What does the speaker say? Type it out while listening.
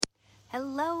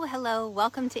Hello.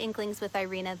 Welcome to Inklings with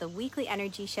Irina, the weekly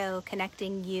energy show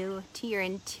connecting you to your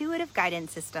intuitive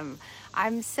guidance system.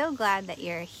 I'm so glad that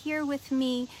you're here with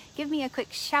me. Give me a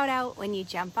quick shout out when you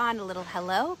jump on, a little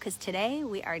hello, because today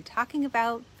we are talking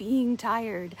about being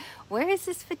tired. Where is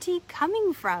this fatigue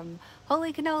coming from?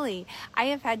 Holy cannoli. I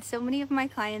have had so many of my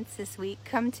clients this week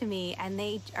come to me and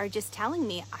they are just telling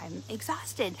me, I'm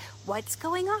exhausted. What's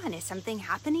going on? Is something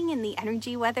happening in the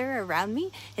energy weather around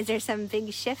me? Is there some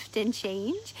big shift and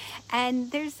change?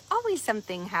 And there's always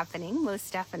something happening,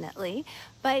 most definitely.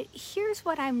 But here's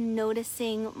what I'm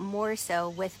noticing more so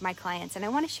with my clients, and I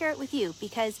want to share it with you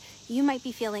because you might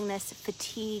be feeling this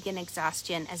fatigue and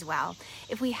exhaustion as well.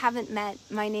 If we haven't met,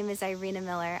 my name is Irina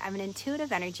Miller. I'm an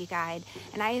intuitive energy guide,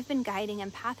 and I have been guiding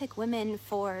empathic women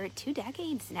for 2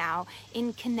 decades now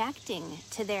in connecting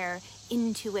to their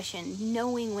intuition,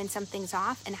 knowing when something's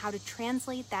off and how to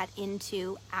translate that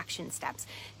into action steps.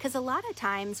 Because a lot of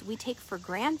times we take for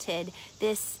granted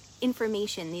this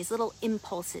information, these little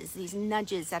impulses, these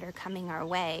nudges that are coming our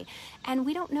way, and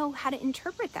we don't know how to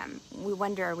interpret them. We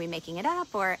wonder, are we making it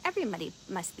up, or everybody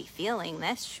must be feeling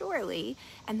this, surely,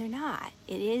 and they're not.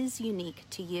 It is unique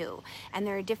to you, and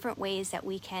there are different ways that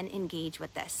we can engage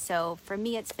with this. So for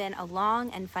me, it's been a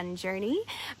long and fun journey.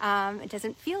 It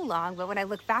doesn't feel long, but when I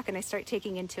look back and I start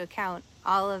taking into account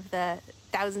all of the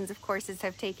thousands of courses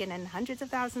I've taken and hundreds of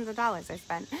thousands of dollars I've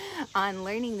spent on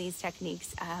learning these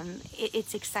techniques,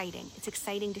 it's exciting. It's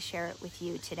exciting to share it with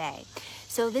you today.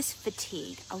 So this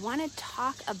fatigue, I want to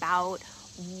talk about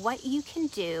what you can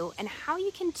do and how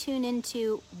you can tune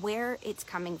into where it's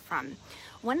coming from.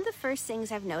 One of the first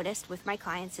things I've noticed with my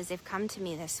clients as they've come to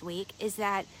me this week is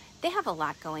that they have a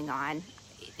lot going on.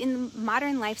 In the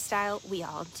modern lifestyle, we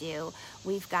all do.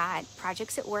 We've got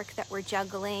projects at work that we're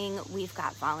juggling. We've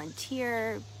got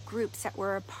volunteer groups that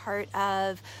we're a part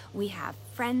of. We have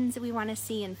friends that we want to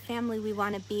see and family we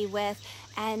want to be with.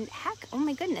 And heck, oh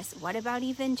my goodness, what about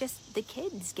even just the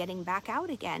kids getting back out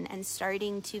again and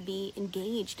starting to be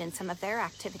engaged in some of their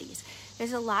activities?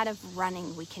 There's a lot of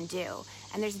running we can do,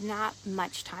 and there's not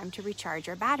much time to recharge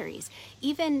our batteries.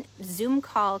 Even Zoom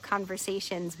call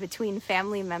conversations between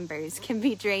family members can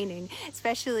be draining,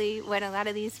 especially when a lot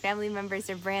of these family members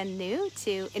are brand new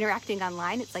to interacting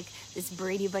online. It's like this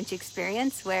Brady Bunch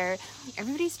experience where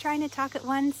everybody's trying to talk at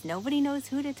once. Nobody knows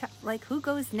who to talk, like who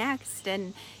goes next,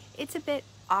 and it's a bit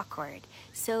awkward.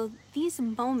 So these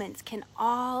moments can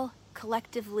all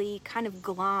collectively kind of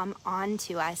glom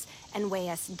onto us and weigh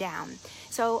us down.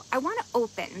 So I want to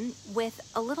open with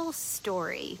a little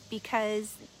story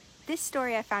because this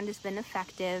story I found has been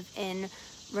effective in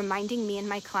reminding me and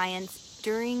my clients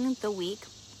during the week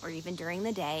or even during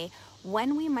the day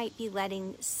when we might be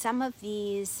letting some of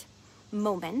these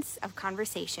moments of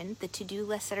conversation, the to-do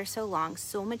lists that are so long,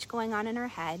 so much going on in our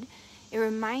head. It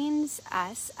reminds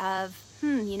us of,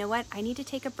 you know what? I need to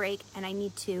take a break and I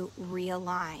need to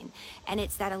realign. And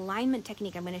it's that alignment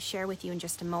technique I'm going to share with you in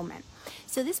just a moment.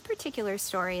 So this particular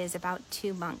story is about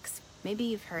 2 monks. Maybe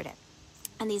you've heard it.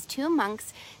 And these 2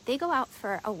 monks, they go out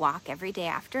for a walk every day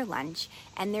after lunch,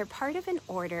 and they're part of an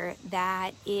order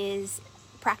that is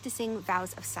practicing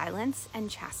vows of silence and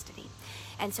chastity.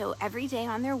 And so every day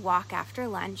on their walk after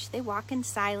lunch, they walk in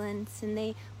silence and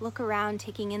they look around,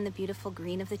 taking in the beautiful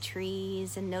green of the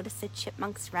trees and notice a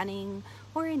chipmunk's running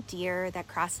or a deer that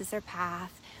crosses their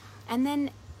path. And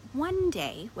then one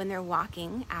day when they're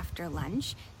walking after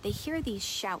lunch, they hear these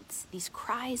shouts, these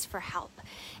cries for help.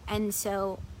 And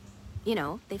so,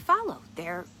 they follow.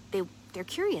 They're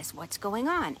curious what's going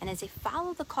on. And as they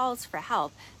follow the calls for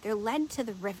help, they're led to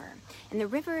the river. And the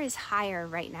river is higher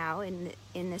right now in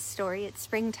this story. It's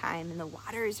springtime and the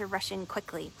waters are rushing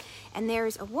quickly. And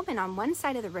there's a woman on one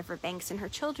side of the river banks and her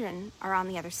children are on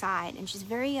the other side. And she's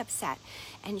very upset.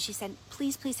 And she said,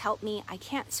 please help me. I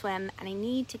can't swim and I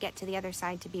need to get to the other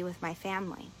side to be with my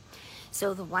family.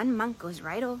 So the one monk goes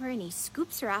right over and he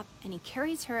scoops her up and he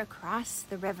carries her across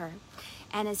the river.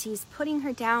 And as he's putting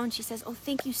her down, she says, oh,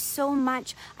 thank you so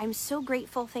much. I'm so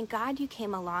grateful. Thank God you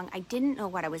came along. I didn't know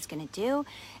what I was going to do.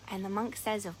 And the monk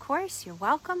says, of course, you're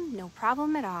welcome. No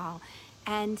problem at all.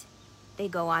 And they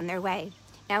go on their way.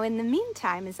 Now, in the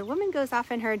meantime, as the woman goes off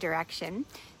in her direction,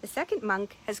 the second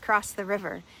monk has crossed the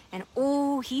river. And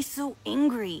oh, he's so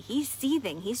angry. He's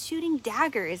seething. He's shooting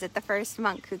daggers at the first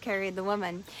monk who carried the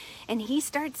woman. And he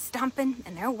starts stomping,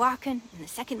 and they're walking. And the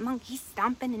second monk, he's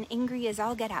stomping and angry as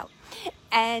all get out.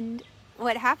 And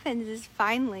what happens is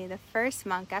finally the first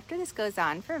monk, after this goes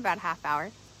on for about half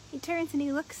hour, he turns and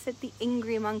he looks at the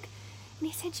angry monk. And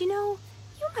he said, you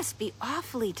must be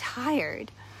awfully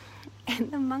tired.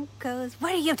 And the monk goes,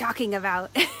 what are you talking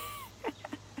about?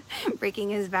 Breaking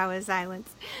his vow of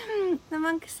silence. The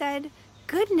monk said,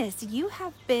 goodness, you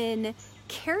have been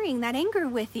carrying that anger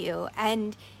with you.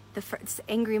 And the first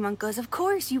angry monk goes, of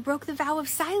course, you broke the vow of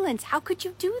silence. How could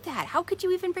you do that? How could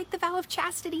you even break the vow of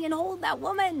chastity and hold that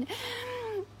woman?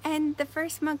 And the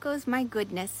first monk goes, my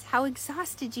goodness, how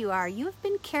exhausted you are. You have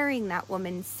been carrying that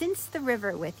woman since the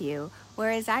river with you,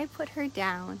 whereas I put her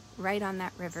down right on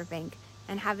that riverbank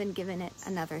and haven't given it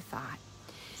another thought.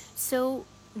 So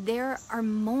there are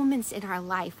moments in our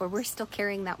life where we're still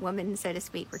carrying that woman, so to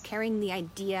speak. We're carrying the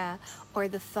idea or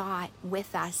the thought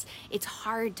with us. It's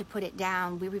hard to put it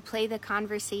down. We replay the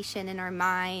conversation in our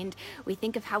mind. We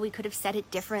think of how we could have said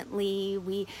it differently.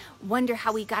 We wonder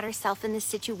how we got ourselves in this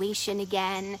situation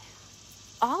again.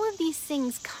 All of these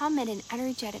things come at an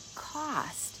energetic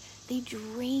cost. They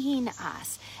drain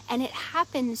us, and it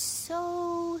happens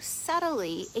so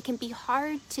subtly, it can be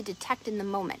hard to detect in the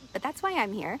moment. But that's why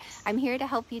I'm here. I'm here to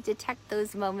help you detect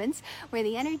those moments where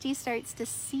the energy starts to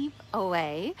seep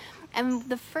away. And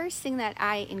the first thing that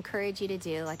I encourage you to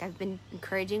do, like I've been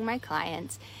encouraging my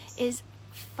clients, is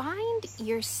find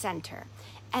your center.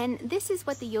 And this is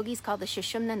what the yogis call the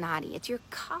Sushumna Nadi. It's your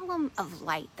column of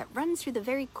light that runs through the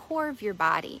very core of your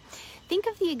body. Think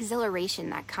of the exhilaration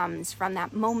that comes from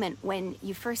that moment when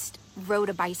you first rode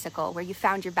a bicycle, where you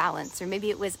found your balance, or maybe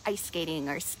it was ice skating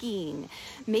or skiing.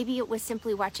 Maybe it was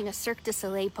simply watching a Cirque du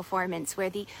Soleil performance where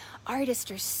the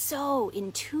artists are so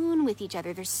in tune with each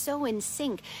other. They're so in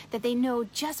sync that they know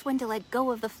just when to let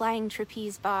go of the flying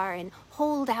trapeze bar and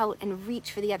hold out and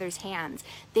reach for the other's hands.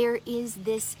 There is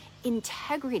this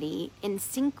integrity in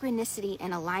synchronicity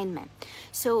and alignment.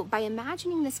 So by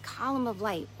imagining this column of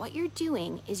light, what you're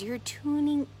doing is you're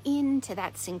tuning into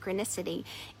that synchronicity,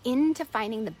 into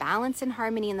finding the balance and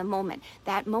harmony in the moment.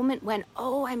 That moment when,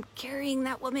 oh, I'm carrying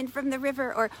that woman from the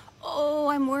river, or oh,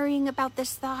 I'm worrying about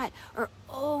this thought, or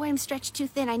oh, I'm stretched too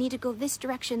thin. I need to go this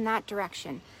direction, that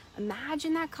direction.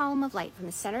 Imagine that column of light from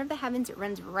the center of the heavens. It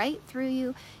runs right through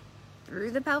you,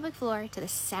 through the pelvic floor to the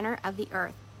center of the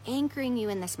earth, anchoring you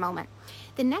in this moment.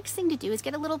 The next thing to do is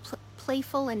get a little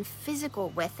playful and physical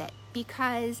with it,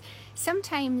 because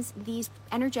sometimes these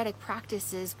energetic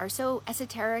practices are so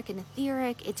esoteric and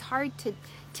etheric, it's hard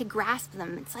to grasp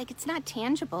them. It's like it's not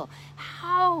tangible.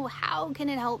 How can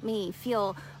it help me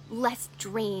feel less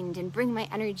drained and bring my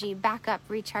energy back up,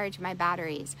 recharge my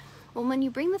batteries? Well, when you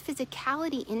bring the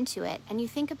physicality into it and you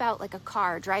think about like a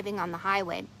car driving on the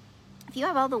highway, if you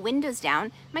have all the windows down,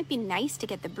 it might be nice to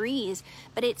get the breeze,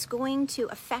 but it's going to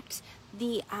affect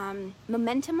the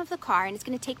momentum of the car, and it's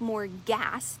going to take more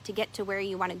gas to get to where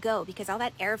you want to go, because all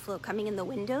that airflow coming in the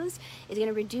windows is going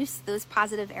to reduce those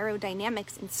positive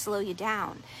aerodynamics and slow you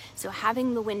down. So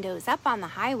having the windows up on the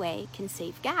highway can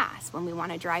save gas when we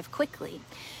want to drive quickly.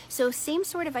 So same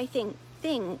sort of, I think,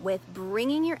 thing with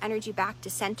bringing your energy back to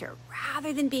center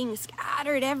rather than being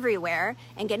scattered everywhere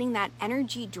and getting that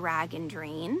energy drag and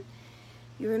drain.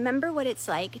 You remember what it's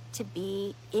like to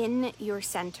be in your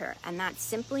center, and that's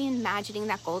simply imagining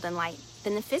that golden light.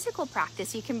 Then the physical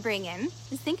practice you can bring in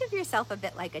is think of yourself a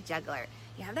bit like a juggler.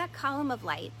 You have that column of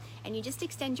light, and you just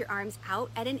extend your arms out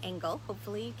at an angle.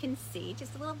 Hopefully you can see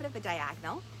just a little bit of a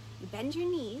diagonal. You bend your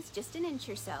knees just an inch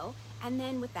or so, and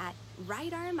then with that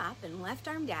right arm up and left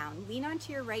arm down, lean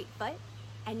onto your right foot,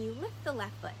 and you lift the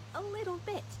left foot a little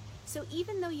bit. So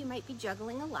even though you might be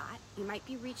juggling a lot, you might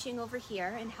be reaching over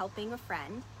here and helping a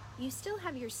friend, you still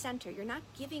have your center. You're not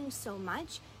giving so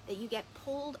much that you get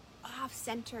pulled off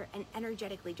center and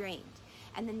energetically drained.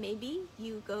 And then maybe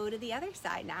you go to the other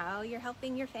side. Now you're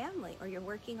helping your family, or you're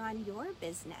working on your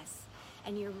business,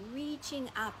 and you're reaching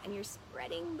up and you're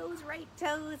spreading those right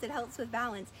toes. It helps with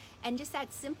balance. And just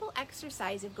that simple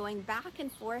exercise of going back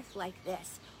and forth like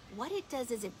this, what it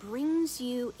does is it brings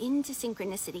you into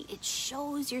synchronicity. It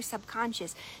shows your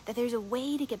subconscious that there's a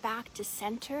way to get back to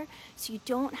center so you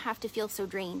don't have to feel so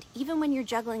drained. Even when you're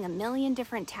juggling a million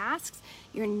different tasks,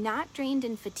 you're not drained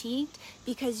and fatigued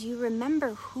because you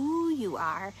remember who you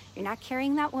are. You're not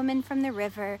carrying that woman from the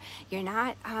river. You're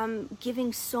not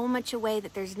giving so much away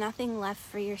that there's nothing left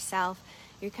for yourself.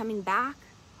 You're coming back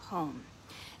home.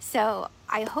 So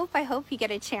I hope you get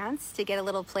a chance to get a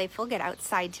little playful, get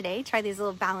outside today, try these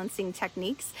little balancing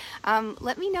techniques.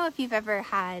 Let me know if you've ever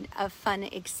had a fun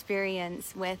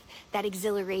experience with that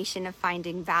exhilaration of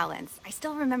finding balance. I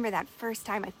still remember that first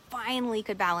time I finally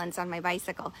could balance on my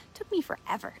bicycle. It took me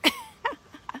forever.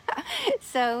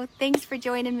 So thanks for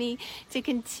joining me. To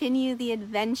continue the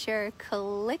adventure,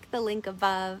 click the link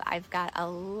above. I've got a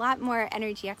lot more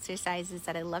energy exercises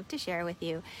that I love to share with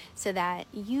you so that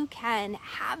you can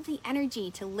have the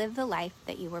energy to live the life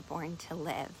that you were born to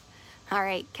live. All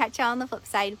right, catch y'all on the flip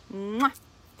side. Mwah.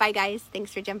 Bye guys.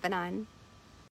 Thanks for jumping on.